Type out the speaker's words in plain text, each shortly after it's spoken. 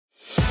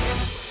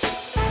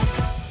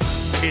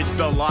It's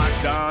the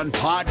Locked On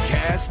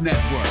Podcast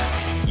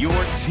Network, your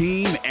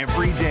team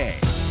every day.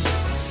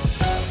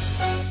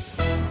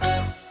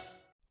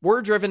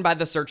 We're driven by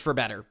the search for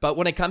better, but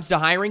when it comes to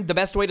hiring, the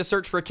best way to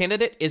search for a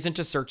candidate isn't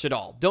to search at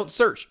all. Don't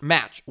search,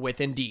 match with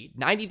Indeed.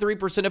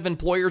 93% of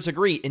employers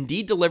agree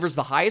Indeed delivers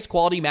the highest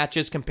quality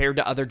matches compared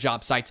to other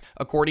job sites,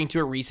 according to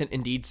a recent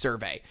Indeed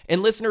survey.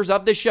 And listeners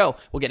of this show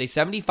will get a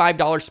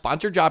 $75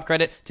 sponsored job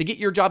credit to get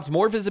your jobs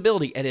more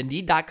visibility at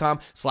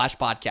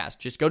Indeed.com/podcast.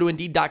 Just go to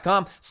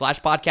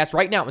Indeed.com/podcast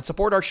right now and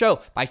support our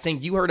show by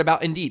saying you heard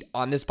about Indeed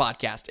on this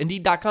podcast.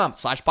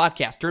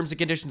 Indeed.com/podcast. Terms and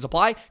conditions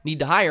apply. Need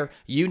to hire?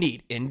 You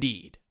need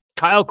Indeed.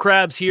 Kyle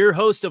Krabs here,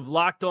 host of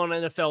Locked On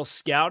NFL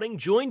Scouting.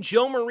 Join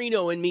Joe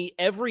Marino and me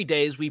every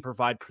day as we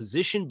provide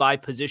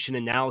position-by-position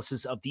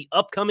analysis of the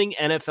upcoming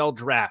NFL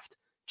Draft.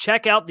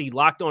 Check out the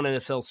Locked On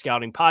NFL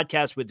Scouting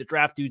podcast with the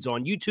Draft Dudes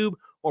on YouTube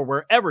or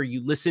wherever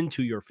you listen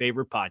to your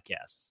favorite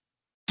podcasts.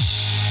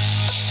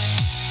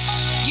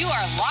 You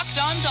are Locked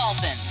On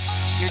Dolphins,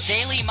 your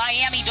daily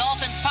Miami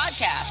Dolphins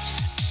podcast.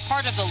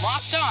 Part of the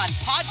Locked On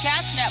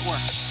Podcast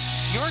Network,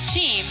 your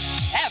team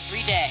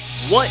every day.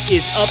 What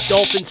is up,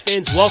 Dolphins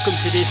fans? Welcome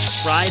to this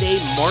Friday,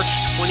 March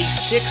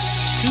 26th,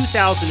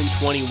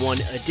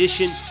 2021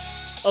 edition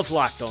of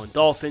Locked On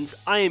Dolphins.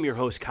 I am your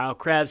host, Kyle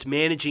Krabs,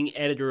 managing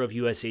editor of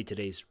USA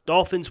Today's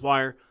Dolphins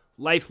Wire,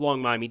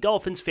 lifelong Miami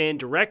Dolphins fan,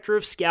 director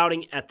of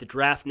scouting at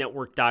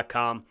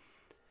thedraftnetwork.com.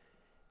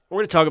 We're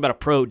going to talk about a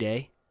pro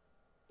day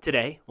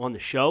today on the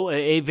show,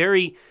 a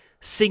very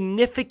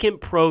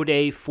significant pro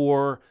day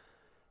for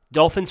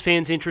Dolphins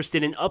fans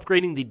interested in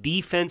upgrading the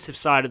defensive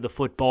side of the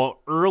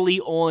football early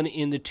on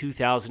in the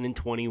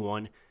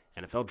 2021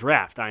 NFL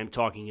Draft. I am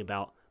talking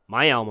about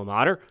my alma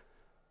mater,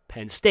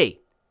 Penn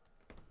State.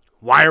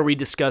 Why are we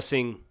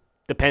discussing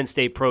the Penn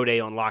State Pro Day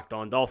on Locked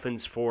On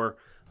Dolphins for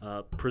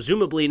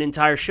presumably an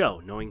entire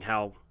show, knowing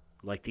how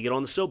I like to get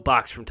on the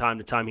soapbox from time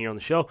to time here on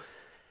the show?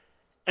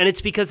 And it's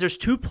because there's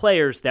two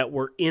players that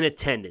were in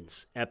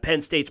attendance at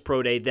Penn State's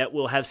Pro Day that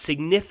will have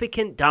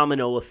significant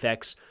domino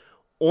effects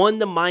on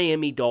the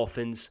Miami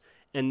Dolphins,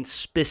 and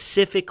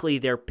specifically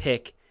their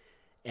pick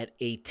at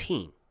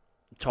 18.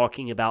 I'm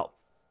talking about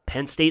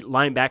Penn State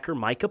linebacker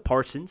Micah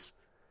Parsons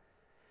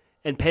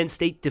and Penn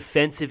State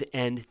defensive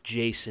end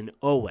Jason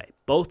Owe.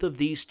 Both of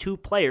these two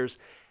players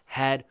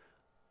had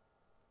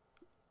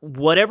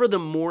whatever the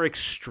more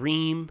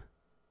extreme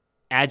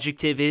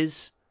adjective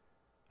is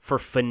for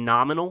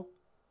phenomenal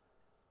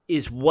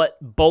is what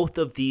both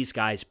of these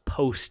guys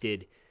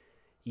posted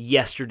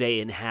yesterday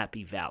in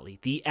Happy Valley.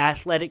 The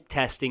athletic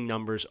testing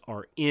numbers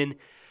are in,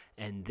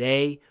 and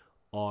they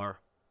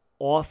are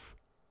off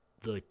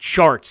the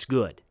charts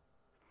good.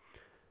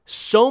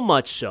 So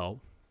much so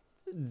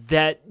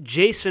that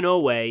Jason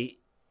Owe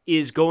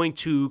is going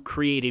to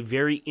create a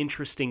very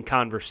interesting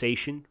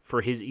conversation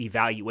for his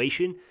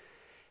evaluation,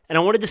 and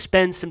I wanted to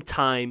spend some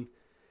time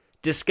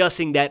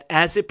discussing that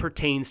as it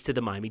pertains to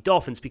the Miami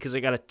Dolphins, because I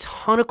got a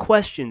ton of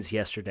questions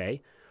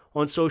yesterday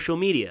on social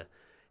media.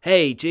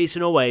 Hey,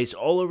 Jason Owe is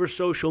all over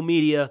social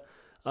media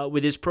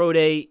with his pro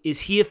day.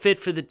 Is he a fit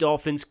for the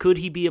Dolphins? Could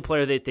he be a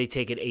player that they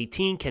take at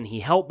 18? Can he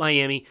help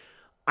Miami?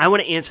 I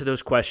want to answer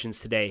those questions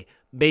today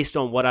based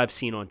on what I've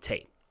seen on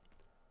tape.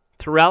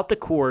 Throughout the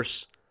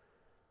course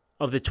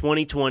of the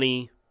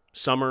 2020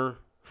 summer,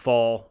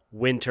 fall,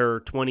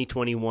 winter,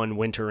 2021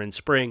 winter and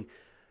spring,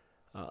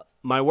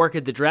 my work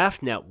at the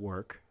Draft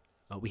Network,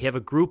 we have a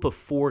group of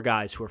 4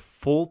 guys who are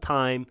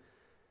full-time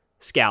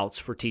scouts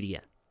for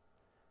TDN.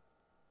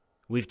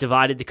 We've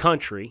divided the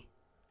country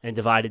and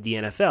divided the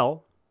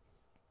NFL.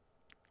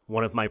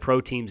 One of my pro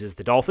teams is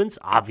the Dolphins,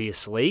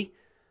 obviously.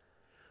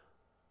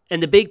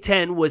 And the Big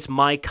Ten was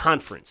my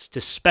conference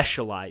to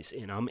specialize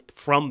in. I'm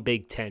from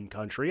Big Ten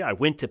country. I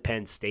went to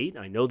Penn State.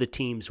 I know the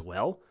teams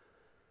well.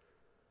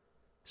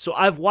 So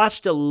I've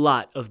watched a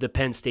lot of the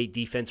Penn State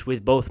defense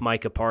with both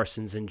Micah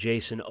Parsons and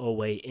Jason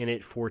Owe in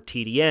it for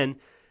TDN.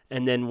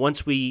 And then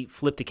once we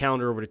flipped the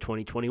calendar over to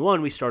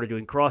 2021, we started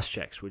doing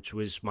cross-checks, which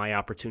was my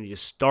opportunity to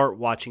start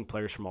watching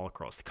players from all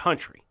across the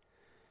country.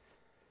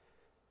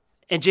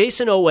 And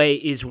Jason Owe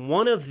is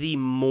one of the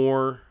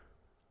more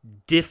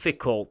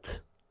difficult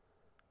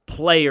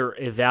player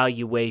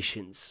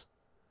evaluations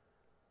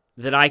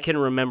that I can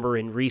remember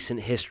in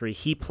recent history.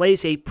 He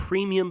plays a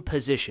premium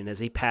position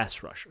as a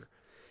pass rusher.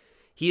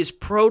 He is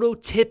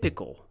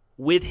prototypical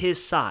with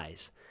his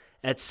size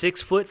at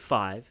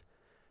 6'5",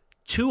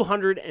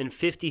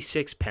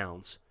 256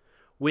 pounds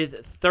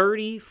with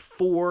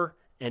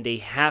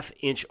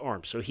 34.5-inch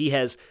arms. So he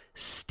has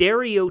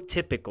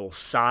stereotypical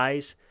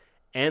size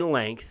and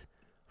length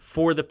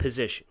for the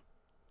position.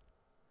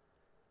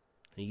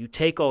 Now you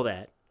take all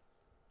that,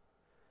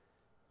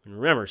 and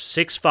remember,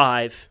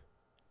 6'5",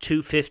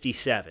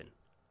 257.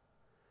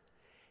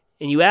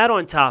 And you add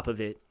on top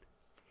of it,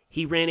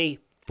 he ran a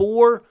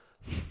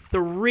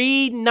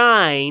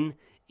 4.39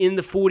 in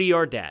the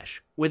 40-yard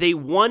dash with a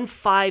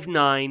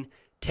 1.59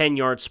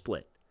 10-yard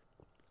split.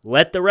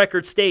 Let the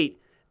record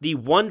state, the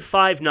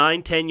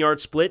 1.59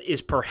 10-yard split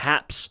is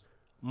perhaps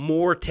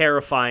more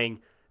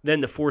terrifying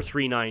than the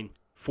 4.39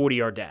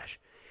 40-yard dash.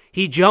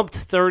 He jumped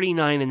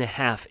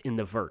 39.5 in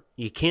the vert.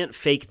 You can't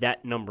fake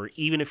that number,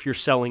 even if you're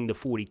selling the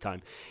 40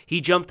 time. He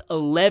jumped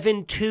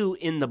 11.2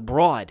 in the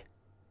broad,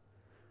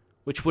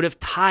 which would have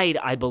tied,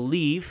 I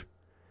believe,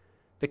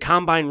 the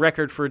combine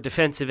record for a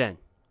defensive end.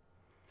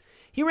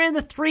 He ran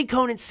the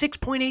 3-cone in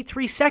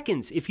 6.83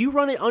 seconds. If you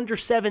run it under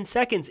 7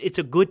 seconds, it's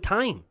a good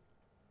time.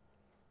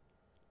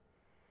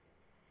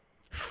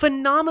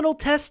 Phenomenal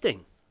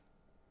testing.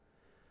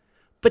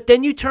 But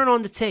then you turn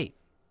on the tape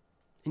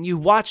and you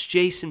watch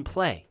Jason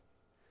play.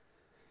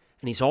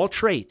 And he's all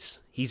traits.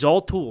 He's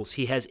all tools.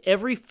 He has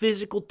every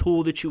physical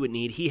tool that you would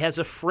need. He has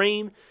a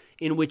frame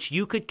in which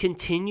you could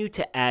continue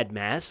to add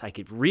mass. I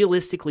could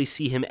realistically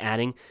see him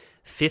adding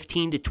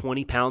 15 to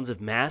 20 pounds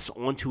of mass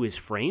onto his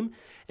frame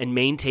and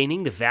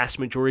maintaining the vast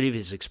majority of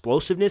his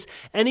explosiveness.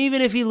 And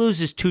even if he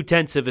loses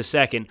 0.2 of a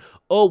second,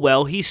 oh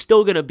well, he's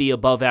still going to be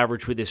above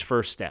average with his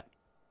first step.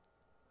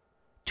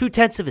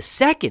 0.2 of a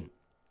second.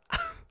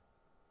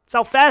 That's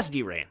how fast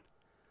he ran.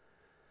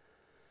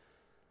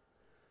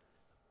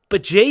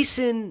 But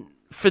Jason,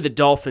 for the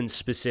Dolphins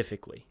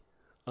specifically,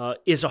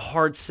 is a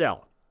hard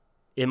sell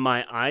in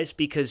my eyes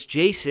because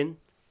Jason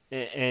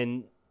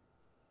and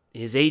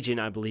his agent,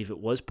 I believe it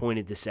was,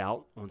 pointed this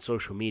out on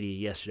social media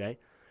yesterday.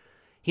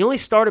 He only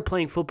started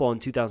playing football in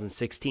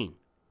 2016,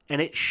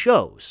 and it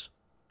shows.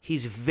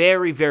 He's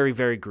very, very,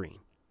 very green.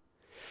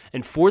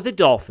 And for the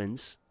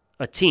Dolphins,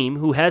 a team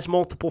who has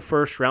multiple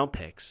first-round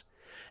picks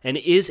and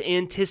is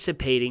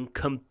anticipating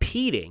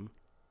competing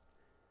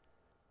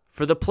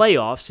for the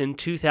playoffs in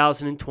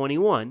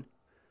 2021,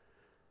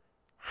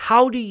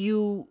 how do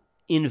you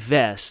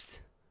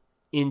invest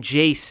in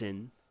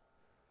Jason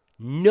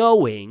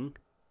knowing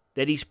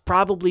that he's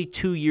probably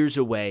 2 years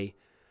away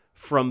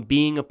from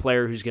being a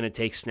player who's going to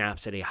take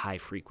snaps at a high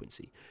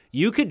frequency?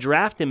 You could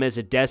draft him as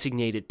a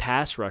designated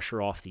pass rusher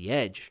off the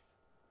edge,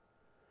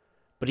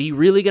 but are you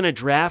really going to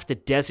draft a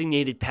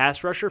designated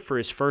pass rusher for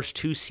his first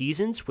 2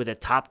 seasons with a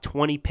top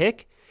 20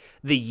 pick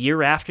the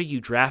year after you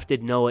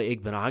drafted Noah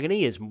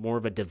Igbenogany as more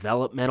of a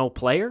developmental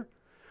player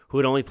who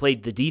had only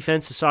played the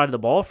defensive side of the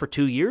ball for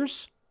 2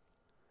 years?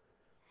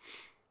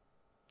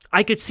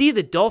 I could see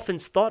the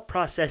Dolphins' thought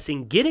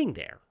processing getting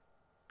there.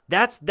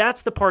 That's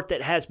the part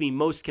that has me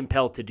most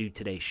compelled to do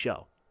today's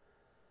show.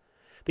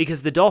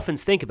 Because the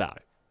Dolphins, think about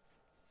it.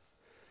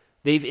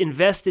 They've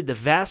invested the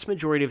vast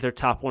majority of their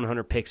top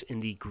 100 picks in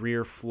the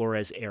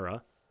Greer-Flores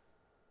era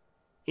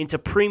into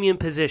premium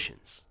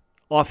positions.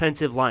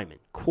 Offensive lineman,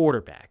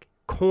 quarterback,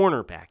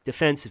 cornerback,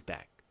 defensive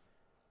back.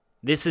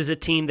 This is a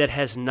team that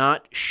has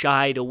not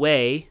shied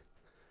away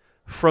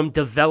from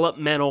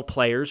developmental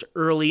players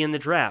early in the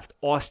draft.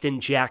 Austin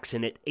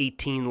Jackson at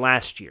 18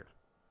 last year.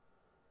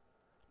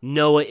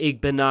 Noah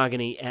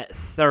Igbenogany at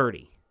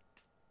 30.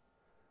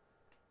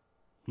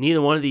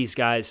 Neither one of these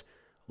guys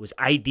was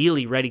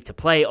ideally ready to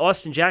play.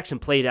 Austin Jackson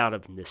played out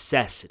of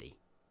necessity.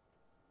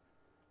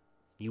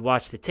 You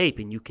watch the tape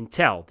and you can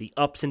tell the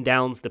ups and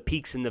downs, the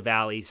peaks and the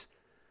valleys.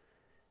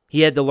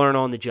 He had to learn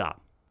on the job.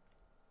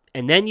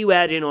 And then you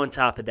add in on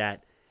top of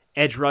that,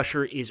 edge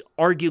rusher is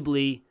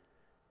arguably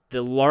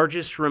the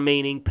largest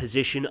remaining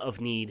position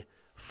of need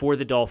for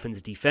the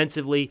Dolphins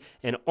defensively,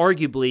 and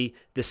arguably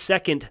the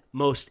second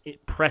most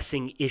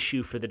pressing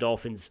issue for the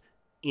Dolphins'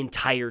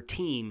 entire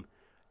team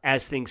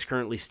as things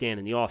currently stand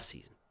in the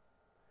offseason.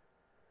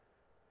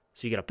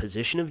 So you got a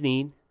position of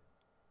need,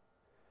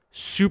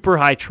 super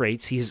high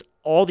traits. He has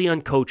all the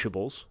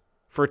uncoachables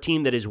for a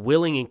team that is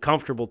willing and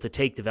comfortable to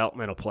take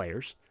developmental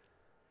players.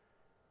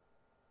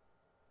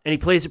 And he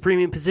plays a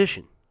premium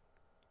position.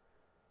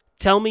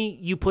 Tell me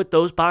you put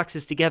those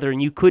boxes together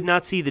and you could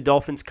not see the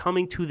Dolphins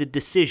coming to the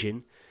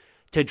decision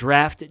to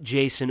draft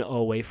Jason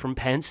Owe from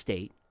Penn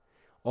State,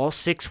 all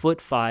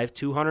 6'5",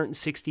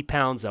 260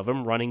 pounds of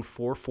him, running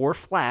 4.4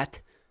 flat,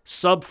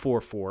 sub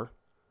 4.4,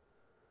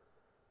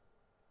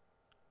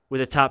 with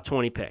a top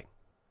 20 pick.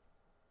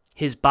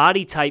 His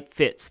body type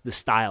fits the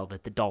style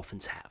that the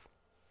Dolphins have.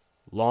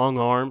 Long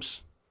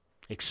arms,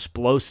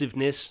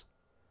 explosiveness,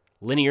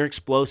 linear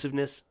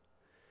explosiveness.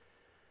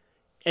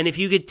 And if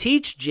you could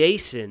teach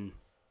Jason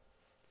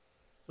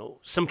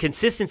some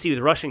consistency with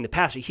rushing the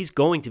passer, he's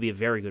going to be a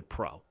very good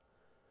pro.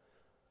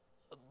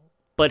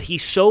 But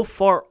he's so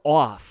far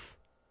off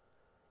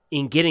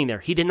in getting there.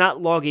 He did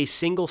not log a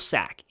single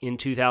sack in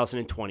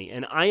 2020.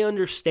 And I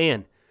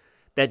understand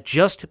that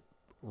just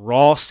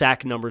raw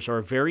sack numbers are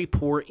a very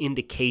poor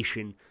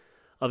indication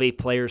of a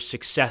player's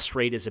success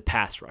rate as a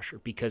pass rusher,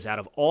 because out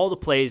of all the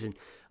plays, and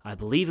I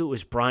believe it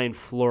was Brian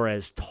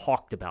Flores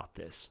talked about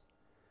this.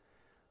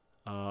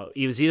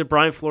 It was either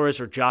Brian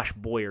Flores or Josh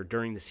Boyer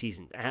during the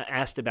season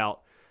asked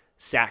about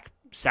sack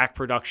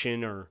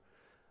production, or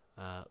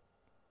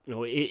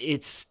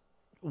it's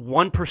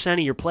 1% of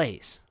your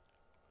plays.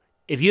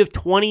 If you have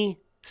 20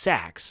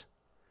 sacks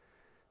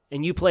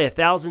and you play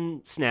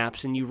 1,000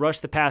 snaps and you rush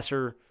the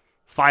passer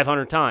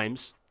 500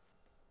 times,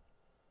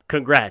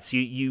 congrats,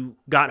 you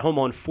got home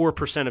on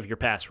 4% of your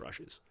pass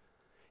rushes.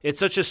 It's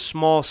such a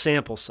small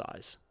sample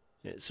size.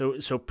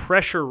 So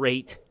pressure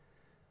rate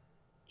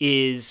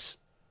is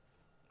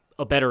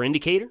a better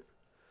indicator.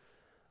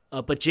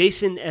 But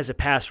Jason, as a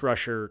pass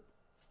rusher,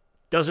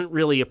 doesn't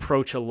really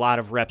approach a lot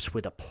of reps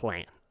with a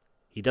plan.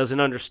 He doesn't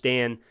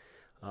understand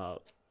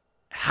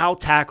how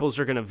tackles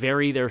are going to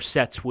vary their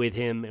sets with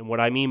him. And what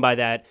I mean by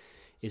that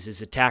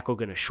is a tackle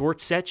going to short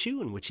set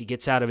you, in which he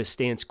gets out of his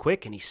stance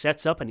quick and he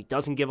sets up and he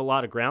doesn't give a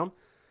lot of ground,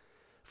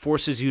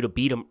 forces you to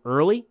beat him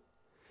early?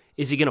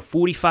 Is he going to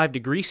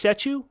 45-degree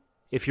set you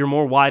if you're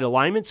more wide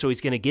alignment, so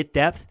he's going to get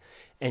depth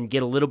and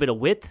get a little bit of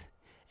width,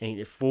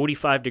 and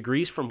 45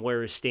 degrees from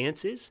where his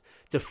stance is,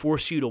 to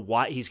force you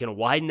to he's going to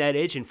widen that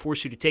edge and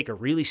force you to take a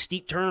really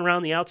steep turn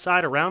around the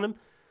outside around him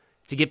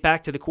to get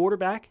back to the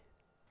quarterback?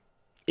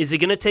 Is he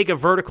going to take a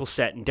vertical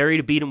set and dare you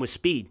to beat him with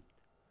speed,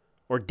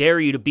 or dare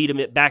you to beat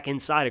him back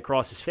inside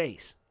across his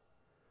face?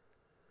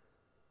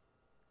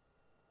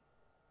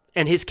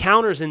 And his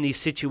counters in these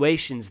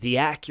situations, the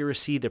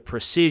accuracy, the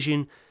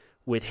precision,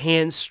 with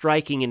hands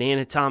striking and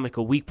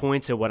anatomical weak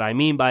points, and what I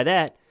mean by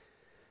that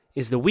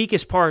is the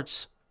weakest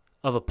parts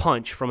of a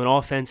punch from an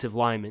offensive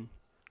lineman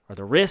are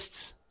the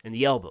wrists and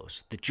the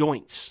elbows, the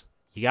joints.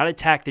 You got to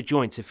attack the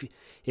joints.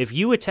 If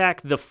you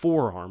attack the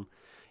forearm,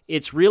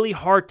 it's really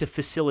hard to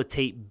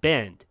facilitate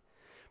bend.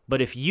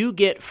 But if you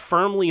get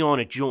firmly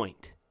on a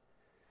joint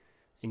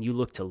and you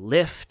look to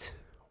lift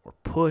or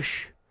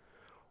push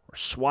or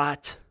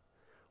swat,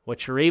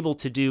 what you're able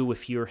to do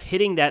if you're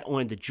hitting that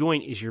on the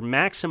joint is you're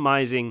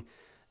maximizing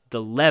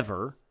the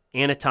lever,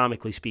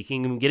 anatomically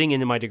speaking. I'm getting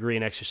into my degree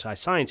in exercise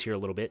science here a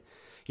little bit.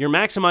 You're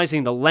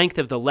maximizing the length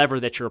of the lever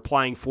that you're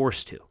applying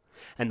force to.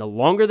 And the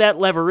longer that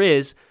lever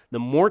is, the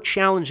more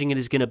challenging it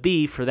is going to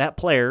be for that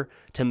player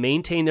to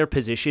maintain their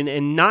position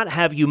and not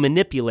have you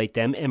manipulate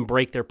them and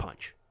break their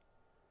punch.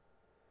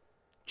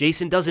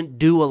 Jason doesn't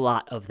do a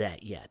lot of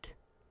that yet.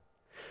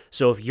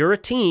 So if you're a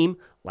team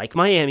like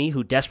Miami,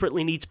 who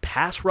desperately needs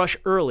pass rush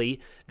early,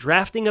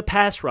 drafting a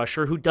pass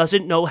rusher who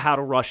doesn't know how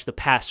to rush the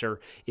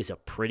passer is a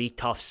pretty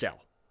tough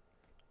sell.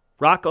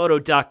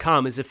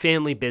 RockAuto.com is a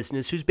family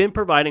business who's been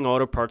providing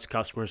auto parts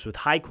customers with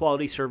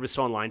high-quality service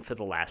online for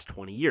the last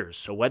 20 years.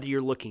 So whether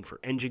you're looking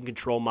for engine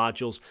control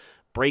modules,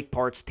 brake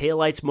parts,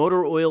 taillights,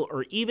 motor oil,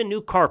 or even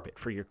new carpet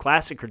for your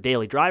classic or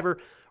daily driver,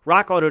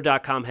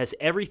 RockAuto.com has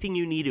everything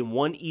you need in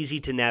one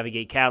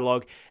easy-to-navigate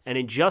catalog, and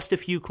in just a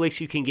few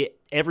clicks, you can get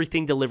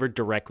everything delivered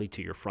directly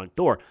to your front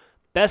door.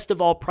 Best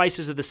of all,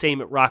 prices are the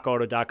same at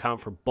RockAuto.com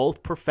for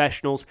both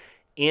professionals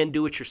and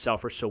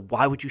do-it-yourselfers, so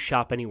why would you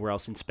shop anywhere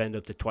else and spend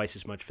up to twice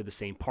as much for the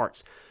same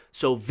parts?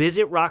 So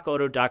visit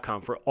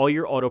RockAuto.com for all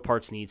your auto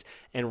parts needs,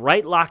 and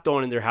write Locked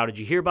On in their How Did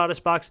You Hear About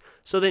Us box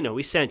so they know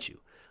we sent you.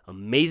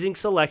 Amazing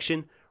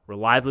selection,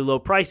 reliably low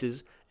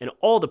prices, and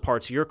all the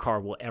parts your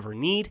car will ever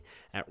need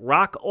at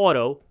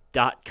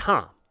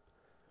RockAuto.com.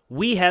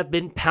 We have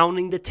been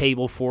pounding the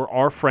table for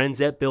our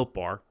friends at Built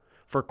Bar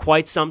for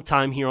quite some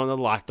time here on the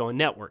Locked On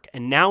Network,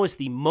 and now is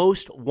the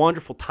most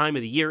wonderful time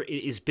of the year.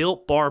 It is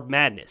Built Bar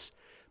Madness.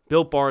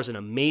 Built Bar is an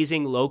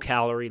amazing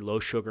low-calorie,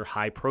 low-sugar,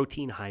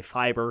 high-protein,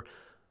 high-fiber,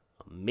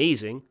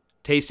 amazing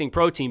tasting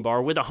protein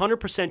bar with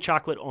 100%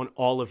 chocolate on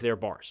all of their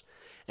bars.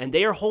 And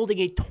they are holding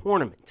a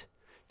tournament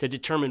to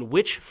determine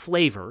which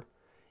flavor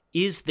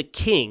is the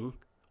king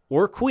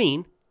or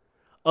queen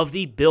of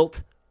the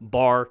Built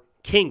Bar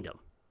Kingdom.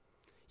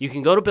 You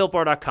can go to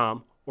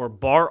BuiltBar.com or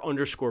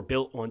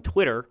bar_built on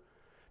Twitter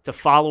to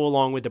follow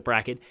along with the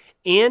bracket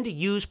and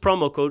use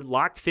promo code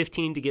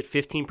LOCKED15 to get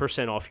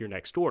 15% off your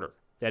next order.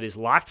 That is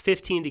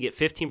LOCKED15 to get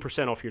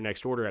 15% off your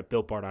next order at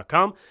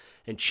BuiltBar.com,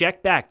 and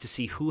check back to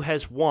see who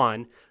has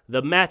won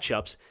the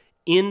matchups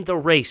in the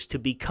race to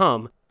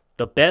become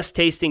the best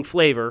tasting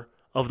flavor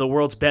of the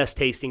world's best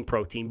tasting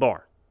protein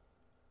bar.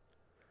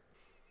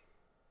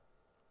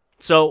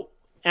 So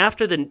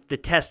after the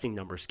testing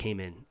numbers came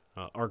in,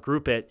 our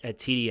group at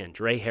TDN,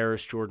 Dre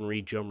Harris, Jordan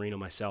Reed, Joe Marino,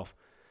 myself,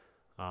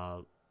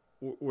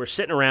 we're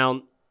sitting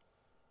around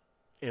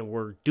and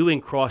we're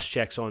doing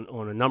cross-checks on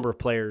a number of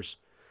players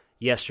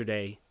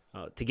yesterday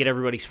to get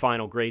everybody's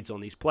final grades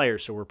on these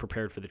players so we're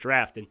prepared for the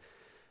draft. And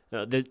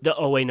the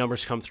OA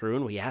numbers come through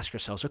and we ask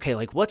ourselves, okay,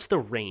 like what's the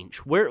range?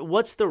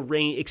 What's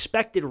the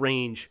expected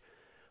range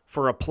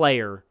for a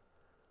player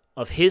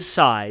of his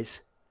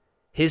size,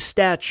 his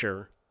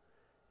stature,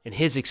 and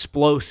his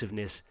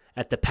explosiveness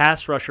at the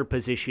pass rusher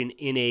position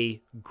in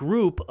a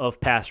group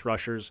of pass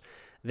rushers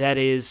that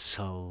is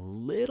a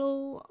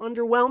little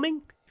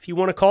underwhelming, if you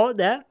want to call it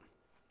that?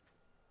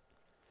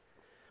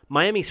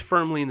 Miami's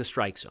firmly in the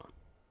strike zone.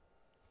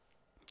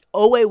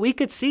 OA, we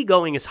could see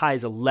going as high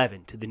as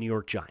 11 to the New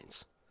York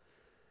Giants.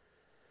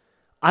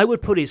 I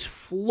would put his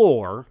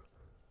floor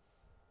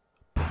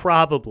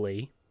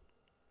probably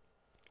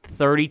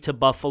 30 to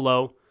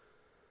Buffalo,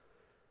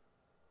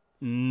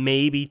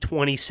 maybe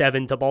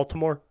 27 to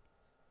Baltimore.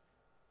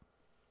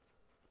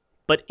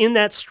 But in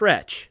that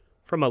stretch,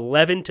 from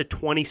 11 to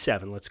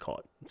 27, let's call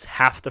it, it's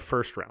half the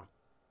first round.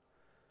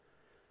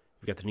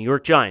 You've got the New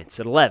York Giants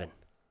at 11.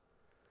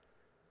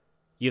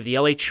 You have the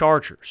LA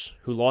Chargers,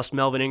 who lost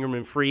Melvin Ingram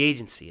in free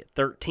agency at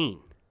 13.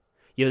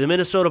 You have the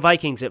Minnesota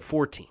Vikings at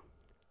 14.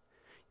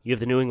 You have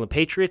the New England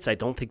Patriots. I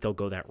don't think they'll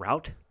go that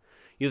route.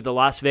 You have the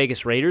Las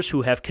Vegas Raiders,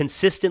 who have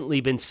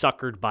consistently been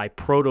suckered by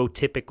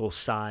prototypical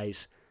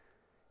size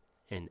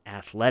and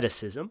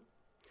athleticism.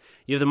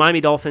 You have the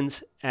Miami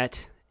Dolphins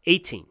at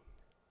 18.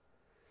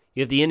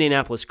 You have the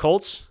Indianapolis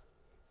Colts,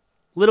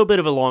 a little bit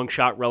of a long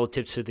shot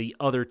relative to the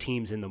other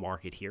teams in the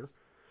market here.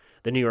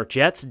 The New York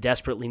Jets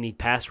desperately need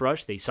pass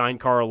rush. They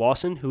signed Carl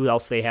Lawson. Who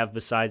else they have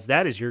besides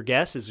that is your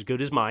guess, is as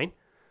good as mine.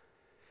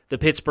 The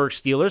Pittsburgh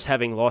Steelers,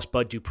 having lost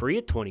Bud Dupree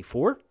at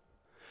 24.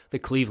 The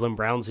Cleveland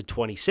Browns at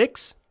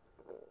 26.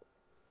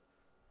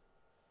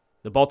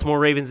 The Baltimore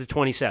Ravens at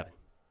 27.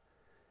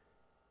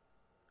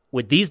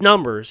 With these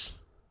numbers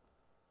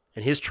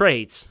and his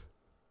traits,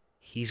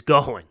 he's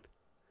going.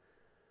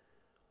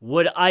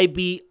 Would I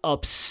be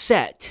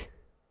upset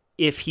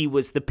if he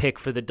was the pick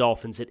for the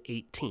Dolphins at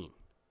 18?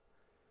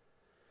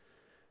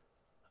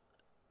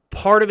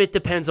 Part of it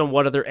depends on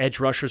what other edge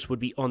rushers would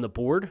be on the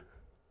board.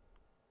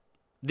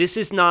 This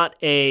is not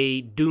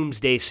a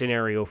doomsday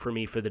scenario for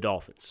me for the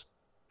Dolphins,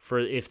 for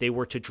if they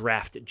were to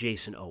draft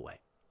Jason Owe.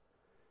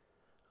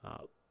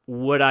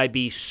 Would I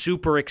be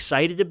super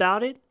excited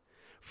about it?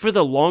 For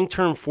the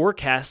long-term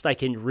forecast, I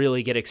can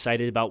really get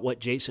excited about what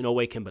Jason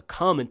Owe can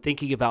become, and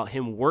thinking about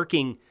him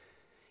working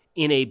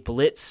in a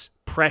blitz,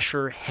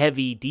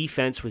 pressure-heavy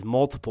defense with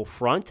multiple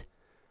front.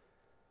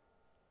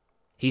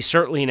 He's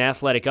certainly an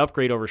athletic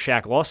upgrade over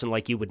Shaq Lawson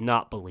like you would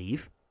not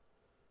believe.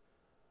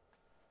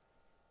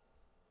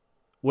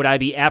 Would I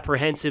be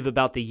apprehensive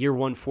about the year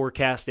one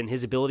forecast and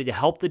his ability to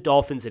help the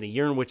Dolphins in a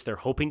year in which they're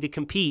hoping to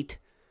compete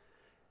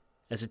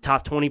as a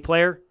top 20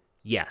 player?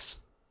 Yes.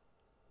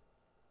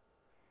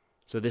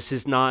 So this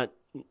is not,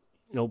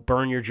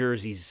 burn your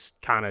jerseys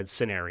kind of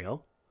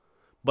scenario.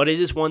 But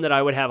it is one that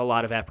I would have a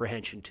lot of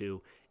apprehension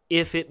to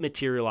if it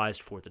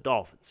materialized for the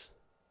Dolphins.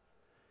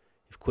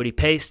 If Kwity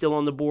Paye's still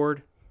on the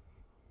board,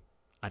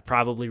 I'd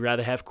probably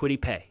rather have Kwity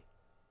Paye.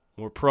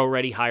 More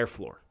pro-ready, higher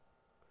floor.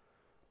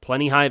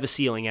 Plenty high of a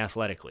ceiling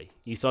athletically.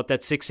 You thought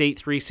that 6'8",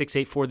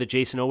 6'4" that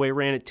Jason Owe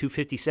ran at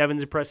 257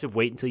 is impressive?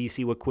 Wait until you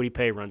see what Kwity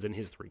Paye runs in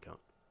his three-cone.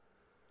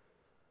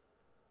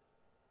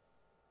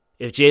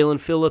 If Jalen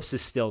Phillips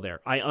is still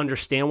there, I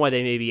understand why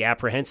they may be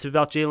apprehensive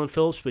about Jalen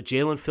Phillips, but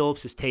Jalen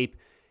Phillips' tape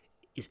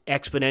is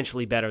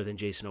exponentially better than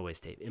Jason Owe's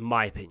tape, in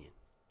my opinion.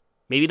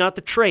 Maybe not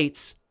the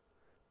traits,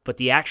 but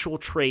the actual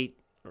trait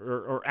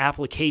or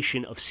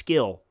application of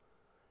skill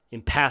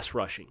in pass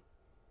rushing.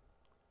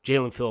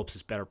 Jalen Phillips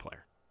is a better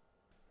player.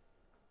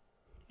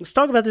 Let's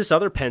talk about this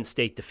other Penn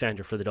State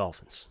defender for the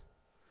Dolphins,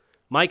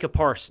 Micah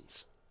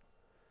Parsons.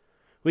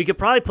 We could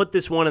probably put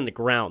this one in the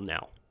ground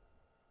now.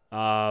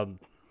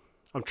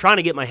 I'm trying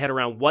to get my head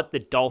around what the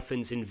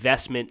Dolphins'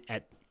 investment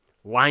at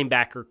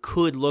linebacker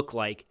could look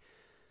like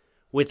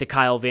with the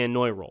Kyle Van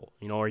Noy role.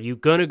 Are you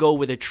going to go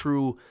with a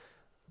true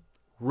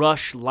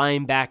rush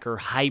linebacker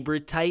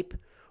hybrid type,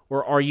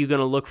 or are you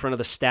going to look for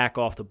another stack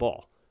off the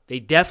ball? They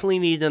definitely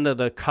need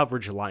another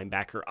coverage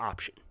linebacker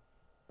option.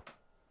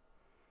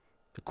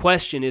 The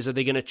question is, are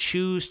they going to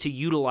choose to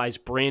utilize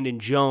Brandon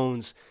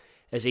Jones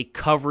as a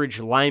coverage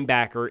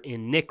linebacker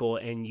in nickel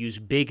and use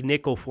big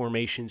nickel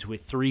formations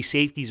with three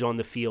safeties on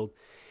the field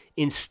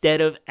instead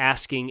of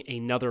asking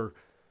another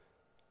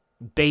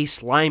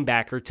base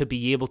linebacker to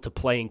be able to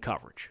play in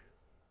coverage?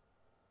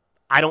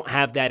 I don't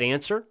have that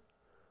answer.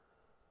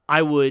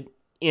 I would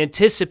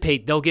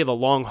anticipate they'll give a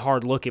long,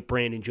 hard look at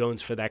Brandon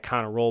Jones for that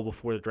kind of role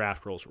before the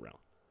draft rolls around.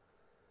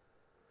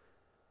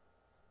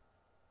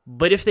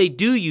 But if they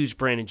do use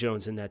Brandon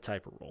Jones in that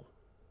type of role,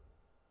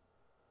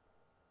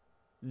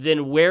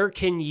 then where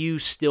can you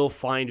still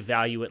find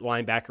value at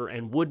linebacker,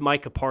 and would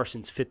Micah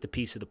Parsons fit the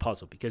piece of the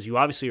puzzle? Because you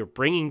obviously are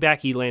bringing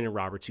back Elandon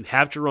Roberts. You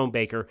have Jerome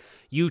Baker.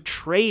 You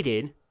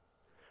traded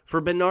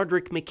for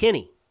Benardrick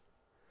McKinney.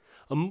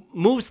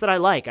 Moves that I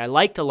like. I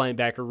like the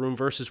linebacker room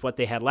versus what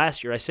they had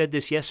last year. I said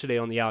this yesterday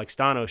on the Alex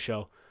Dono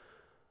show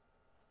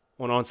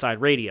on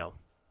Onside Radio.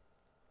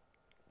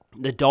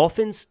 The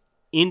Dolphins'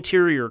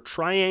 interior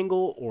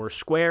triangle or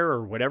square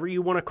or whatever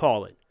you want to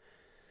call it,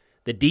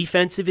 the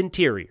defensive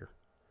interior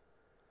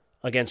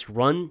against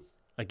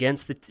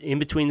in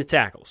between the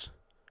tackles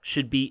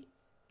should be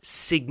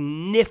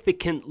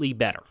significantly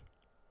better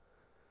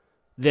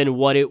than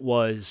what it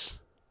was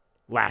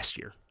last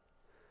year.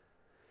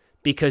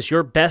 Because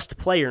your best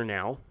player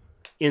now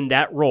in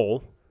that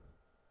role,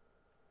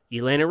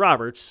 Elandon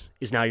Roberts,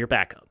 is now your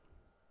backup.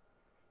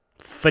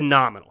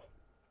 Phenomenal.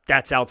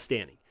 That's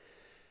outstanding.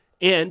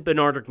 And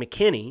Benardrick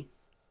McKinney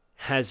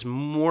has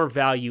more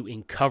value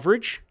in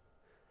coverage,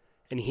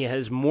 and he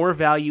has more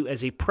value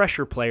as a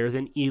pressure player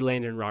than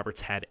Elandon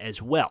Roberts had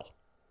as well.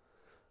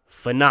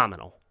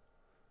 Phenomenal.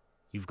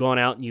 You've gone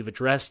out and you've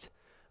addressed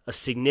a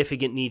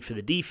significant need for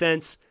the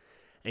defense,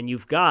 and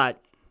you've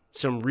got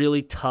some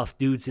really tough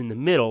dudes in the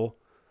middle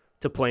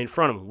to play in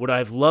front of him. Would I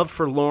have loved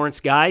for Lawrence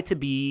Guy to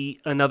be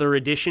another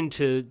addition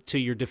to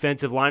your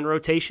defensive line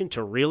rotation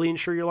to really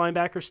ensure your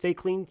linebackers stay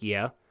clean?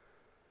 Yeah.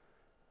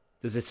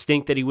 Does it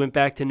stink that he went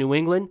back to New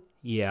England?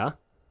 Yeah.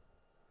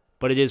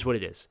 But it is what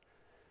it is.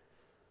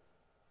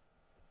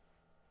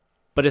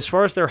 But as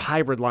far as their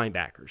hybrid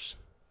linebackers,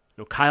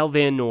 Kyle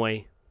Van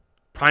Noy,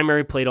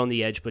 primary played on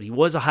the edge, but he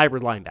was a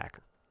hybrid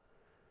linebacker.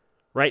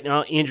 Right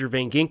now, Andrew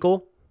Van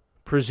Ginkel,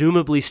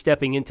 presumably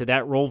stepping into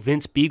that role.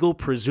 Vince Beagle,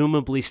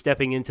 presumably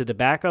stepping into the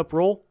backup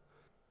role.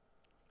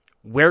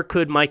 Where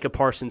could Micah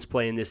Parsons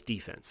play in this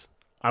defense?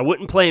 I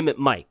wouldn't play him at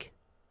Mike,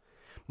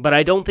 but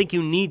I don't think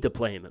you need to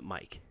play him at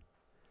Mike.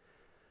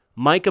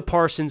 Micah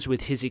Parsons,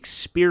 with his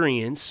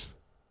experience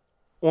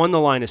on the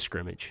line of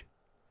scrimmage,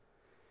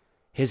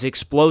 his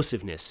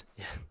explosiveness,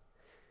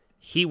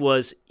 he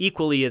was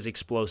equally as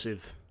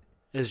explosive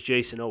as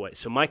Jason Oweh.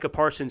 So Micah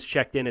Parsons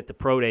checked in at the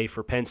pro day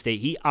for Penn State.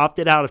 He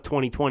opted out of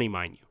 2020,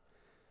 mind you.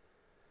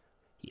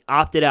 He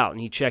opted out, and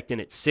he checked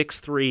in at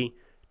 6'3",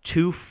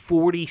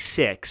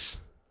 246,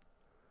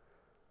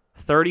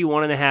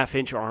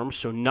 31.5-inch arms,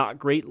 so not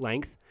great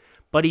length.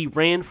 But he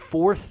ran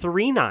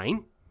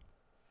 4.39.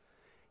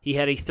 He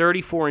had a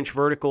 34-inch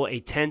vertical, a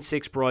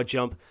 10.6 broad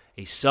jump,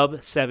 a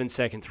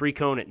sub-7-second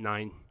 3-cone at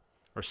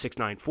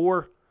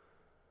 6.94,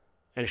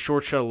 and a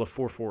short shuttle of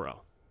 4.40.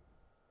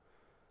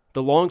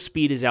 The long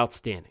speed is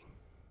outstanding.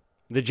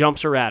 The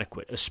jumps are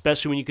adequate,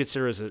 especially when you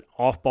consider as an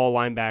off-ball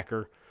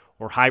linebacker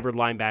or hybrid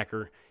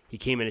linebacker. He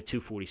came in at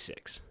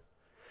 246.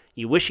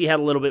 You wish he had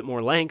a little bit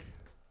more length,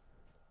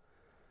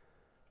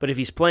 but if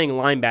he's playing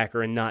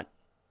linebacker and not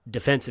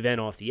defensive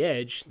end off the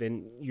edge,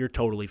 then you're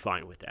totally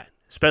fine with that,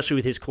 especially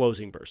with his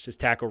closing burst. His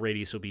tackle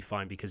radius will be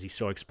fine because he's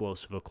so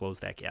explosive. He'll close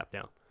that gap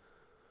down.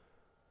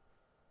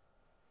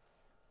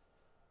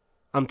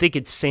 I'm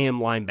thinking Sam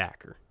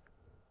linebacker.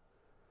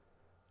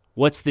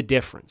 What's the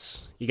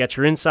difference? You got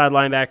your inside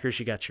linebackers,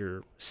 you got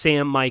your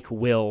Sam, Mike,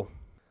 Will,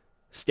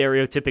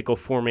 stereotypical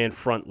four-man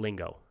front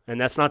lingo.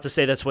 And that's not to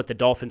say that's what the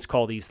Dolphins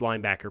call these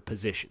linebacker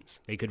positions.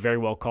 They could very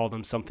well call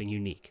them something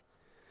unique.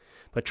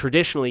 But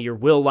traditionally, your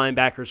Will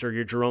linebackers are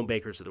your Jerome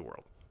Bakers of the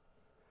world.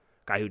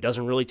 Guy who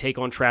doesn't really take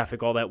on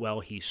traffic all that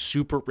well. He's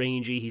super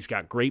rangy. He's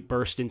got great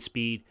burst and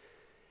speed.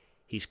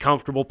 He's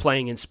comfortable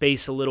playing in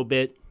space a little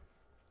bit.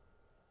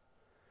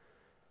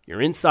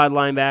 Your inside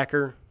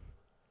linebacker,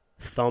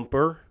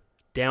 thumper,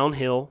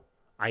 downhill,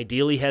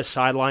 ideally has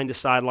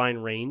sideline-to-sideline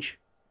range,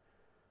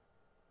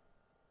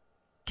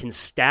 can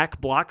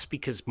stack blocks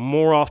because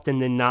more often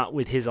than not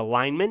with his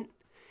alignment,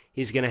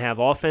 he's going to have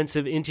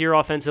interior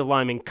offensive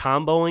linemen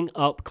comboing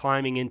up,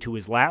 climbing into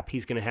his lap.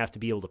 He's going to have to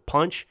be able to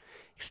punch,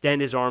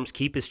 extend his arms,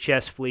 keep his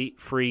chest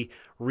free,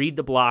 read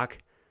the block,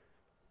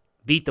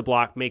 beat the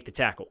block, make the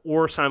tackle,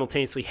 or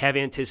simultaneously have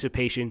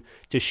anticipation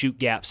to shoot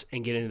gaps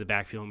and get into the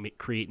backfield and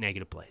create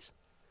negative plays.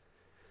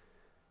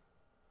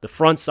 The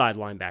front side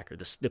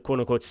linebacker, the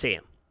quote-unquote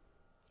Sam,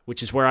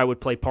 which is where I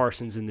would play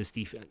Parsons in this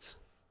defense.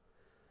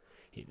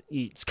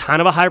 It's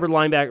kind of a hybrid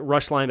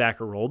rush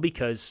linebacker role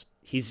because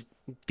he's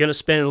going to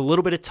spend a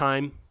little bit of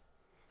time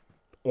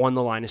on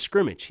the line of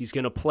scrimmage. He's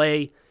going to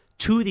play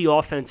to the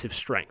offensive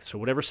strength, so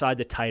whatever side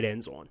the tight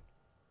end's on.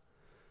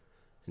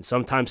 And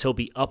sometimes he'll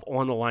be up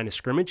on the line of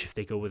scrimmage if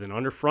they go with an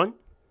underfront,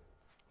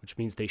 which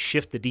means they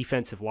shift the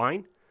defensive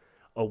line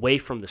away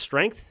from the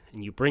strength,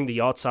 and you bring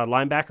the outside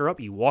linebacker up,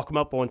 you walk him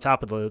up on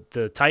top of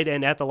the tight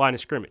end at the line of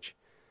scrimmage.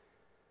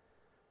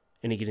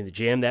 And you get in to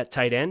jam that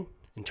tight end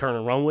and turn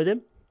and run with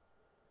him.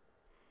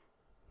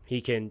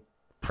 He can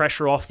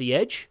pressure off the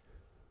edge.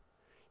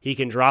 He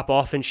can drop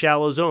off in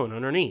shallow zone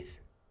underneath.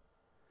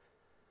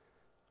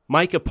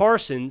 Micah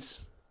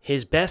Parsons,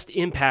 his best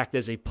impact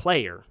as a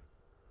player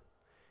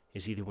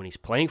is either when he's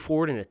playing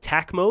forward in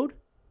attack mode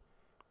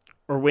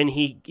or when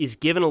he is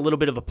given a little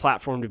bit of a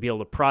platform to be able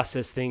to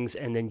process things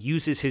and then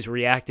uses his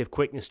reactive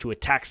quickness to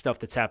attack stuff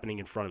that's happening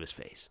in front of his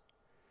face.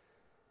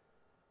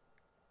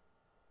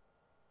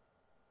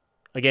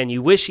 Again,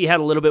 you wish he had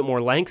a little bit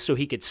more length so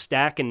he could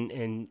stack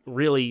and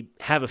really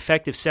have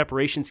effective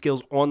separation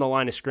skills on the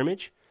line of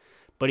scrimmage,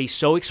 but he's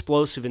so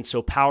explosive and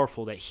so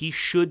powerful that he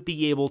should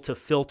be able to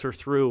filter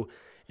through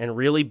and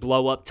really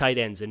blow up tight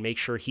ends and make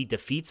sure he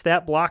defeats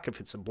that block if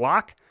it's a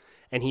block,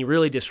 and he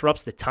really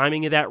disrupts the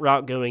timing of that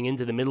route going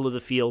into the middle of the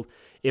field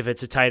if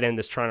it's a tight end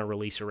that's trying to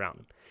release around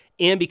him.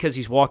 And because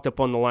he's walked up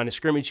on the line of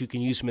scrimmage, you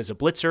can use him as a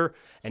blitzer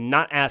and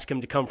not ask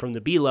him to come from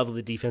the B level of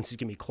the defense. He's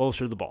going to be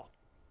closer to the ball.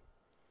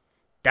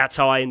 That's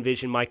how I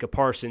envision Micah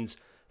Parsons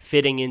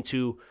fitting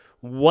into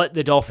what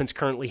the Dolphins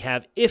currently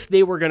have if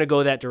they were going to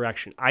go that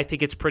direction. I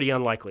think it's pretty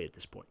unlikely at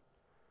this point.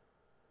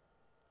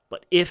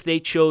 But if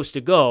they chose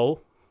to go,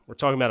 we're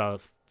talking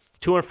about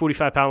a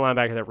 245-pound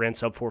linebacker that ran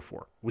sub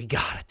 4.4. We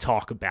got to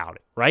talk about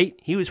it, right?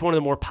 He was one of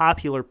the more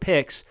popular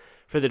picks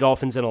for the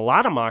Dolphins in a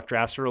lot of mock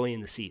drafts early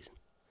in the season.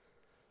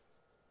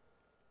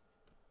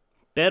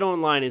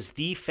 BetOnline is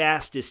the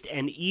fastest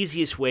and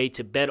easiest way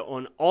to bet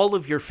on all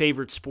of your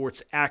favorite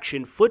sports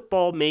action.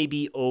 Football may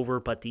be over,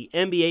 but the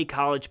NBA,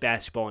 college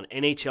basketball, and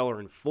NHL are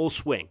in full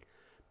swing.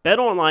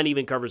 BetOnline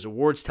even covers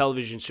awards,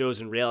 television shows,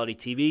 and reality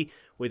TV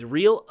with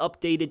real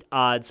updated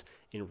odds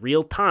in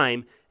real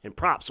time and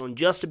props on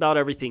just about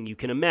everything you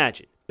can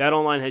imagine.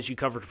 BetOnline has you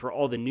covered for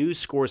all the news,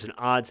 scores, and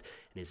odds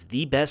and is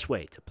the best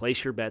way to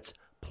place your bets.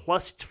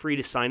 Plus, it's free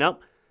to sign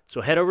up. So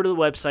head over to the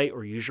website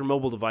or use your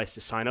mobile device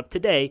to sign up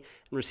today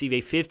and receive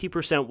a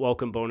 50%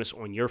 welcome bonus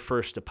on your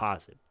first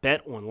deposit.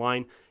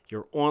 BetOnline,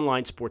 your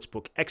online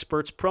sportsbook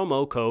experts,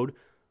 promo code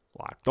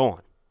Locked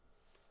On.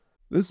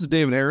 This is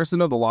David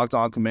Harrison of the Locked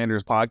On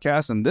Commanders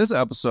podcast, and this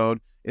episode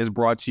is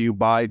brought to you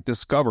by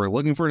Discover.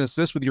 Looking for an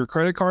assist with your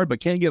credit card but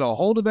can't get a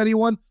hold of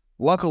anyone?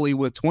 Luckily,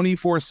 with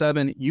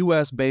 24/7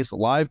 U.S.-based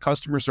live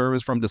customer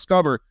service from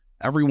Discover,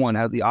 everyone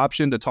has the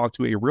option to talk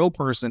to a real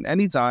person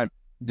anytime,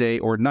 day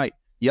or night.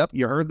 Yep,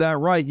 you heard that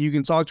right. You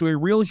can talk to a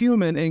real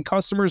human in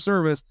customer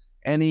service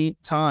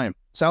anytime.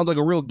 Sounds like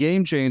a real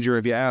game changer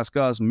if you ask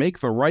us. Make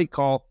the right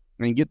call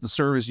and get the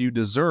service you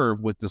deserve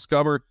with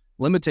Discover.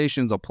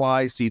 Limitations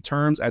apply. See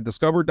terms at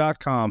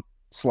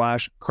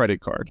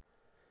discover.com/creditcard.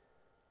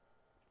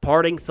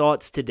 Parting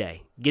thoughts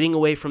today. Getting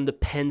away from the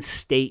Penn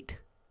State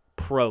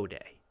Pro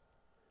Day.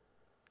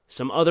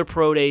 Some other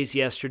Pro Days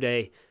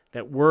yesterday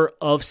that were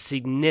of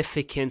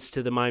significance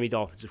to the Miami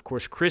Dolphins. Of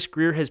course, Chris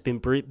Grier has been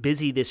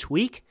busy this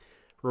week.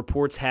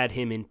 Reports had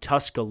him in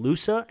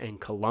Tuscaloosa and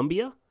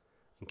Columbia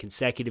in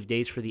consecutive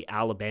days for the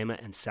Alabama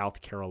and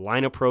South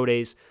Carolina Pro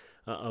Days.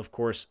 Of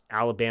course,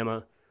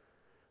 Alabama,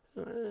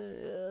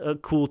 a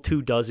cool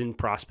 24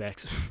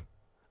 prospects,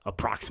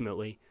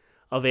 approximately,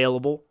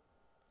 available.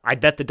 I'd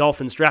bet the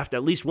Dolphins draft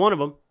at least one of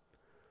them,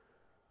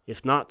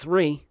 if not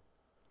three.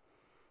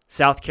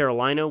 South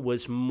Carolina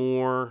was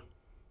more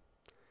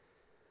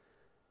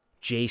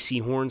J.C.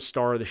 Horn,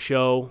 star of the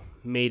show,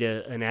 made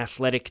an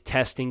athletic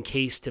testing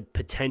case to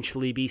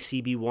potentially be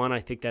CB1. I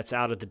think that's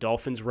out of the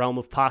Dolphins' realm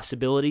of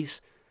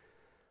possibilities.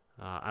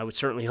 I would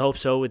certainly hope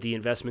so with the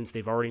investments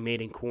they've already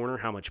made in corner,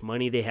 how much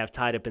money they have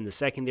tied up in the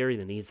secondary,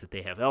 the needs that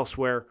they have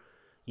elsewhere.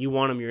 You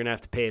want them, you're going to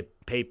have to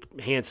pay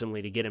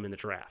handsomely to get them in the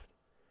draft.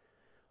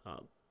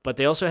 But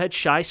they also had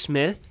Shi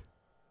Smith,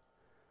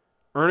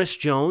 Ernest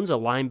Jones, a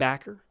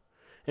linebacker.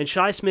 And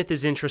Shi Smith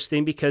is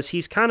interesting because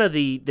he's kind of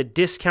the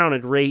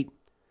discounted rate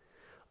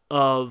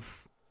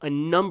of a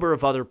number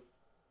of other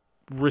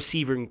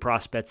receiving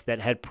prospects that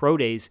had pro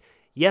days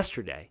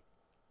yesterday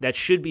that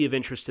should be of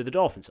interest to the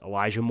Dolphins.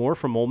 Elijah Moore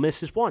from Ole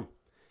Miss is one.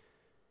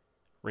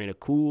 Ran a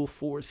cool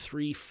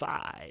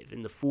 4.35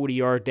 in the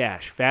 40-yard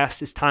dash.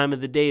 Fastest time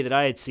of the day that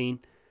I had seen.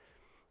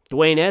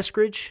 Dwayne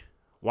Eskridge,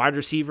 wide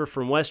receiver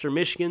from Western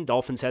Michigan.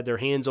 Dolphins had their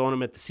hands on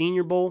him at the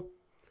Senior Bowl.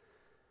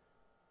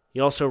 He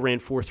also ran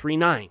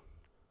 4.39.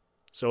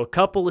 So a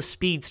couple of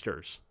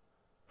speedsters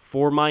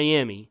for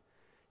Miami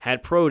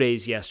had pro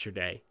days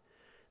yesterday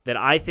that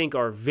I think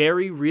are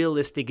very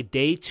realistic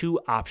day two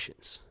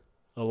options.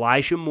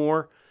 Elijah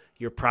Moore,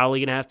 you're probably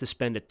going to have to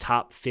spend a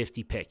top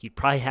 50 pick. You'd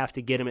probably have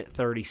to get him at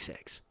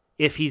 36,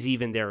 if he's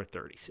even there at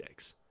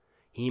 36.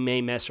 He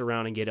may mess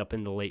around and get up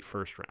in the late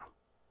first round.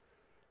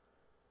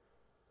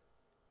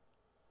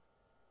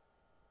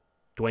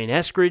 Dwayne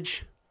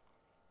Eskridge,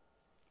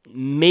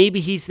 maybe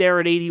he's there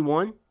at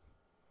 81.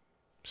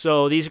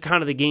 So these are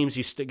kind of the games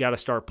you got to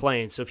start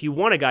playing. So if you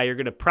want a guy, you're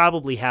going to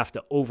probably have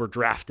to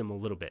overdraft him a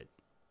little bit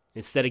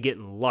instead of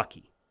getting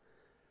lucky.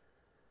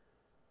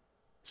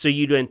 So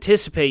you'd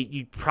anticipate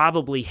you'd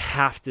probably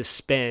have to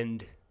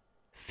spend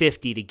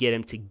 50 to get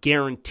him to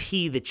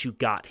guarantee that you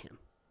got him.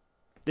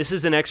 This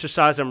is an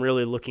exercise I'm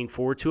really looking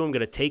forward to. I'm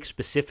going to take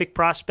specific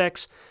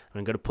prospects and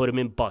I'm going to put them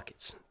in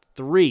buckets.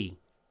 3,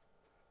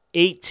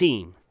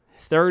 18,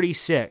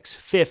 36,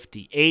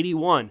 50,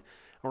 81. And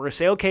we're going to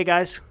say, okay,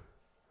 guys,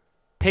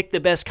 pick the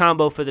best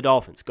combo for the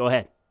Dolphins. Go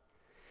ahead.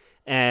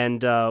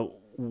 And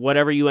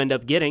whatever you end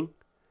up getting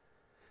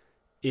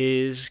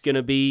is going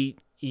to be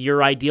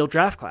your ideal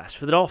draft class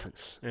for the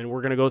Dolphins. And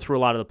we're going to go through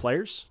a lot of the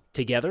players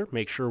together,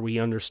 make sure we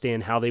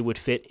understand how they would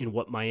fit in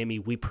what Miami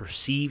we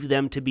perceive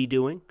them to be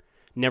doing.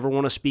 Never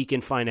want to speak in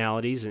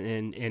finalities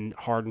and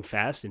hard and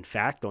fast. In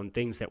fact, on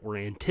things that we're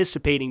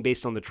anticipating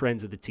based on the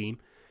trends of the team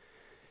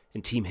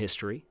and team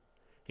history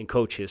and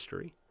coach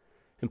history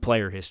and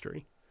player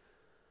history.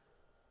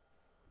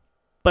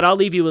 But I'll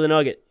leave you with a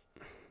nugget.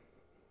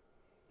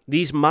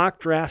 These mock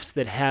drafts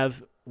that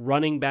have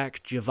running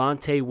back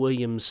Javonte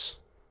Williams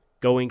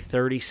going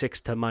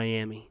 36 to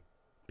Miami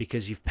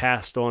because you've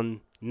passed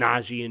on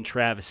Najee and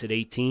Travis at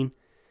 18,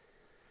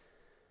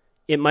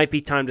 it might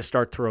be time to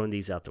start throwing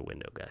these out the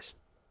window, guys.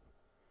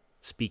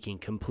 Speaking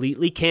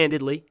completely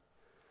candidly,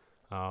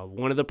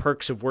 one of the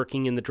perks of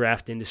working in the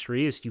draft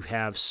industry is you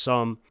have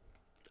some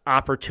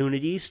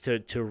opportunities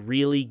to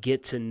really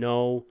get to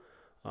know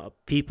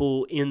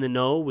people in the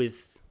know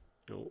with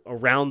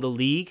around the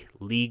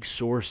league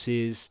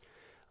sources,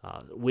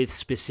 with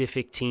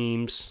specific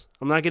teams.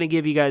 I'm not going to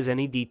give you guys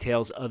any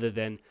details other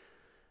than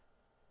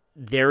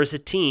there is a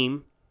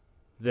team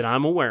that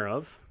I'm aware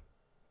of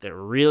that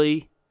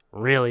really,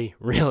 really,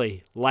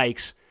 really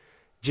likes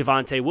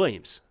Javonte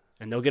Williams,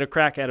 and they'll get a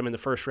crack at him in the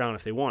first round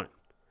if they want it.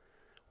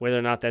 Whether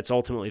or not that's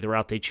ultimately the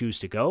route they choose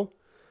to go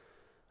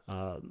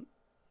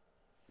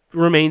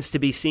remains to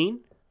be seen.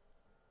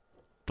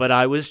 But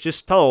I was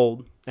just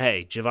told,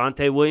 hey,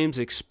 Javonte Williams,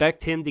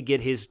 expect him to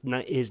get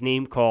his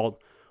name called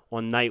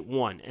on night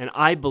one. And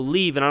I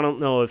believe, and I don't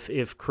know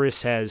if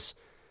Chris has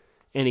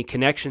any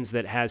connections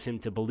that has him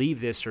to believe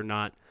this or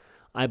not,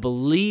 I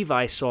believe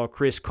I saw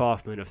Chris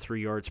Kaufman of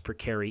 3 yards per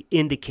carry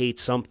indicate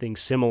something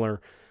similar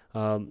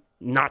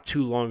not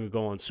too long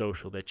ago on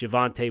social that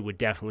Javonte would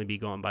definitely be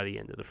gone by the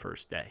end of the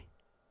first day.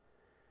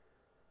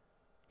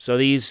 So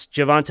these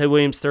Javonte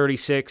Williams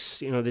 36,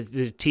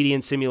 the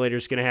TDN simulator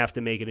is going to have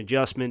to make an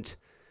adjustment,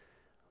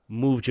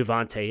 move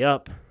Javonte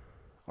up.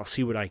 I'll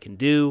see what I can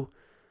do.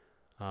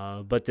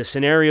 But the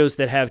scenarios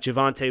that have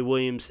Javonte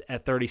Williams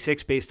at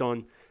 36, based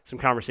on some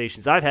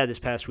conversations I've had this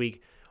past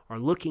week, are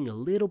looking a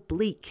little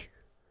bleak,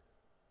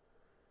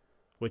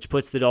 which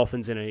puts the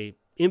Dolphins in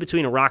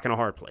between a rock and a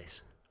hard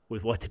place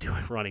with what to do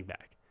at running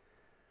back,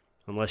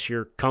 unless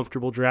you're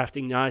comfortable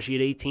drafting Najee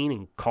at 18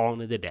 and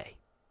calling it a day.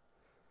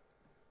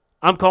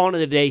 I'm calling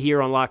it a day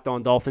here on Locked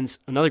On Dolphins.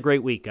 Another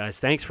great week, guys.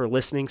 Thanks for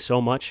listening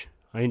so much.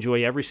 I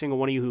enjoy every single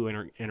one of you who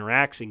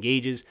interacts,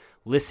 engages,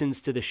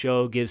 listens to the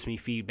show, gives me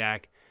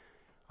feedback.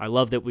 I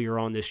love that we are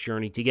on this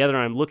journey together.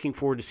 I'm looking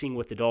forward to seeing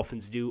what the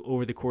Dolphins do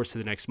over the course of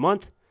the next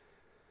month.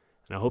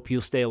 And I hope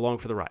you'll stay along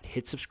for the ride.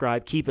 Hit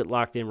subscribe. Keep it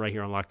locked in right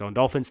here on Locked On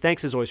Dolphins.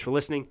 Thanks as always for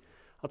listening.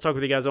 I'll talk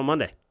with you guys on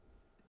Monday.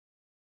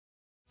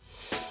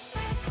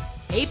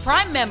 Hey,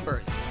 Prime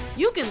members,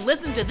 you can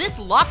listen to this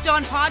Locked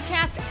On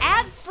podcast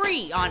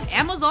ad-free on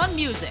Amazon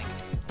Music.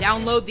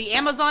 Download the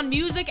Amazon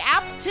Music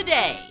app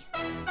today.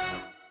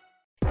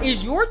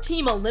 Is your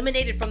team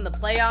eliminated from the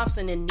playoffs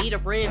and in need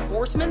of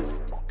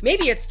reinforcements?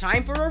 Maybe it's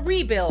time for a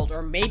rebuild,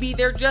 or maybe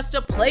they're just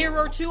a player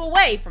or two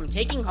away from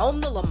taking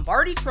home the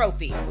Lombardi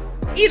Trophy.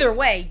 Either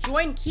way,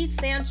 join Keith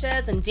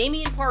Sanchez and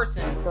Damian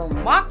Parson for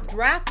Mock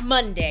Draft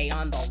Monday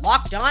on the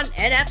Locked On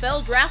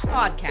NFL Draft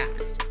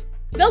Podcast.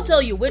 They'll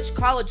tell you which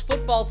college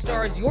football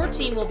stars your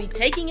team will be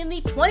taking in the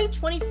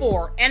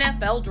 2024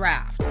 NFL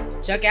Draft.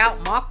 Check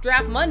out Mock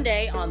Draft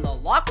Monday on the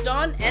Locked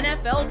On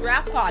NFL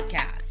Draft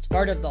Podcast,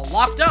 part of the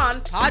Locked On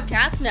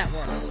Podcast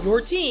Network. Your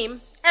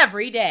team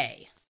every day.